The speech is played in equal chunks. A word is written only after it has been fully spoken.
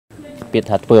biệt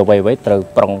thật vừa vậy từ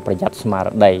prongประหยัด smart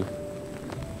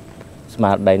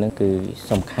day nó cứ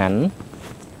song khánh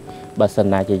bà sân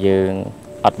này chỉ dương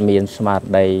ọt miền smart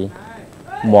day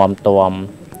mòm tòm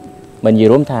mình gì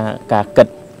đúng tha cả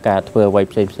kịch cả vừa vậy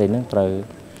xem nó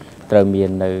từ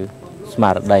miền từ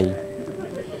smart day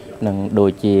nâng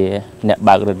đôi chia nẹt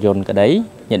bạc rực dồn cái đấy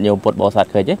nhận nhiều bột bò sạt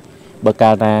khởi chứ bờ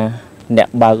cao ra nẹt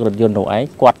bạc rực dồn đồ ấy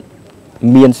quạt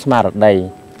miền smart day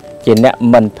chỉ nẹt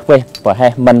mình thuê và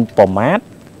hay mình bỏ mát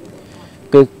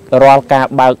cứ roi cả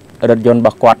bạc rực dồn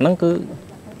bạc quạt nó cứ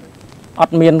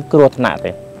ọt miền cột nạ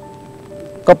thế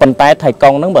có bàn tay thầy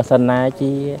công nó bờ sân này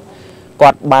chi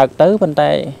quạt bạc tới bàn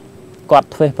tay quạt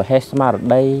thuê và hay smart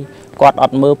day quạt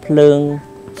ọt mưa phơi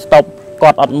stop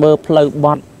quạt ọt mưa phơi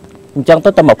bọt chẳng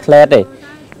tới tầm một phe để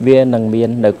viên nâng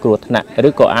miên nở cột nặng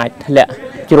ឬក៏អាចធ្លាក់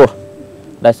ជ្រោះ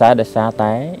ដោយសារ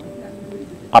តែ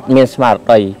អត់មានស្មារ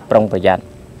តីប្រុងប្រយ័ត្ន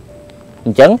អ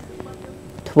ញ្ចឹង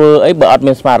ធ្វើអីបើអត់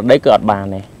មានស្មារតីគឺអត់បាន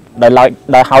ទេ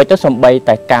ដោយហើយទៅសំបី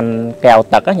តែកាន់កែវ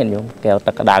ទឹកហ្នឹងញោមកែវ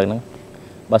ទឹកក្តៅហ្នឹង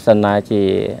បើសិនណាជា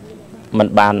មិន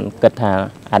បានគិតថា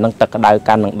អានឹងទឹកក្តៅ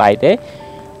កាន់នឹងដៃទេ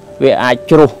វាអាច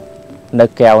ជ្រោះនៅ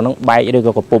កែវហ្នឹងបែកឬ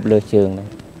ក៏កពុបលើជើងហ្នឹង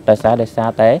ដោយសារ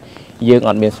តែយើងអ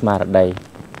ត់មានស្មារតី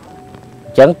អ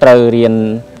ញ្ចឹងត្រូវរៀន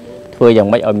ធ្វើយ៉ាង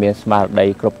ម៉េចឲ្យមានស្មារតី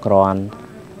គ្រប់គ្រាន់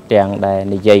ទាំងដែល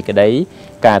និយាយក្តី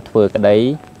ការធ្វើក្តី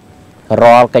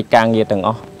រាល់កិច្ចការងារទាំងអ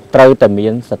ស់ត្រូវតែមា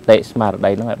នសតិស្មារ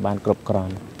តីនោះឲ្យបានគ្រប់គ្រា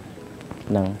ន់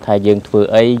ហ្នឹងថាយើងធ្វើ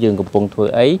អីយើងកំពុងធ្វើ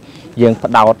អីយើង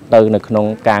ផ្ដោតទៅនៅក្នុង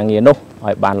ការងារនោះ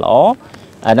ឲ្យបានល្អ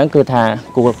អាហ្នឹងគឺថា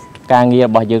គោលការងាររ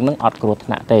បស់យើងនឹងអត់គ្រោះថ្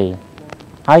នាក់ទេ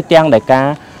ហើយទាំងដែលការ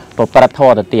ប្រព្រឹត្តធ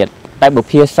ម៌ទៅទៀតតែបើ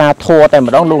ភាសាធัวតែ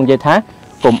ម្ដងលោកនិយាយថា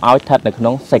កុំឲ្យស្ថិតនៅក្នុ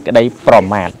ងសេចក្តីប្រ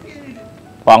មាទ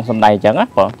បងសំដែងអញ្ចឹងណា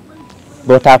បង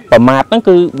ព្រោះថាប្រមាទហ្នឹង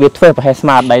គឺវាធ្វើប្រហែសស្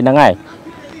មារតីហ្នឹងហើយ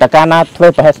តែកាលណាធ្វើ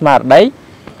ប្រហែសស្មារតី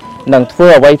នឹងធ្វើ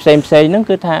អ្វីផ្សេងហ្នឹង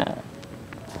គឺថា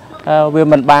វា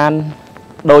មិនបាន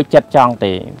ដូចចិត្តចង់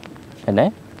ទេឃើញទេ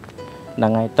ហ្នឹ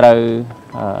ងហើយត្រូវ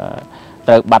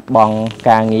បាត់បង់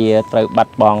ការងារត្រូវបា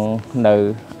ត់បង់នៅ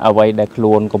អ្វីដែលខ្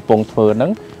លួនកំពុងធ្វើហ្នឹ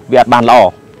ងវាអត់បានល្អ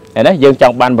ឃើញទេយើងច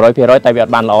ង់បាន 100% តែវាអ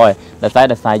ត់បានល្អទេដោយ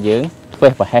សារយើងធ្វើ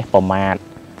ប្រហែសប្រមាទ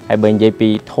ហើយបើនិយាយពី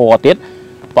ធម៌ទៀត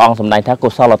ព្រះអង្គសម្ដែងថាកុ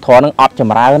សលធម៌នឹងអត់ច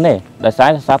ម្រើនទេដោយសា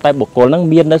រតែបុគ្គលនឹង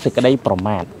មាននៅសេចក្តីប្រ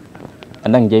មាទអា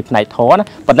នឹងនិយាយផ្នែកធម៌ណា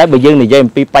ប៉ុន្តែបើយើងនិយាយ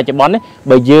អំពីបច្ចុប្បន្ននេះ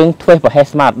បើយើងធ្វើប្រហែស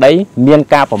ស្មារតីមាន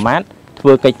ការប្រមាទធ្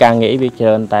វើកិច្ចការងារវាច្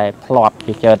រើនតែផ្្លាត់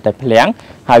វាច្រើនតែភ្លាំង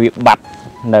ហើយវាបាត់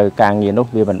នៅការងារនោះ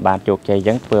វាមិនបានជោគជ័យអញ្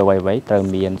ចឹងធ្វើអ្វីត្រូវ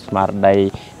មានស្មារតី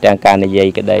ទាំងការនិយាយ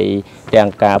ក្តីទាំង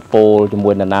ការពោលជា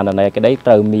មួយនរណាក្តី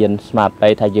ត្រូវមានស្មារតី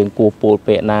ថាយើងគួរពោល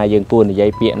ពាក្យណាយើងគួរនិយាយ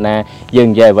ពាក្យណាយើង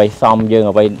និយាយអ្វីសមយើង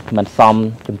អ្វីមិនសម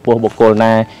ចំពោះបុគ្គល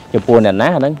ណាចំពោះអ្នកណា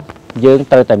អាហ្នឹងយើង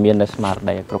ត្រូវតែមាននៅស្មារ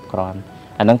តីគ្រប់គ្រាន់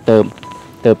អាហ្នឹងទើ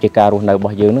បជាការរស់នៅរប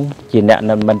ស់យើងនឹងជាអ្នក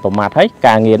មិនប្រមាទហើយ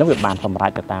ការងារនោះវាបានសម្រេ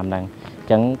ចទៅតាមហ្នឹងអញ្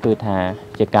ចឹងគឺថា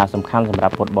ជាការសំខាន់សម្រា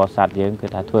ប់ពុទ្ធបរិស័ទយើងគឺ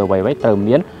ថាធ្វើអ្វីត្រូវ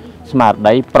មានស្មារ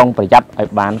តីប្រុងប្រយ័ត្នឲ្យ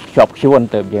បានខ្ជាប់ខ្ជួន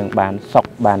ទើបយើងបានសុខ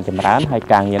បានចម្រើនហើយ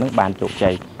ការងារនឹងបានជោគជ័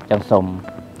យអញ្ចឹងសូម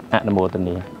អនុមោទ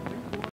នា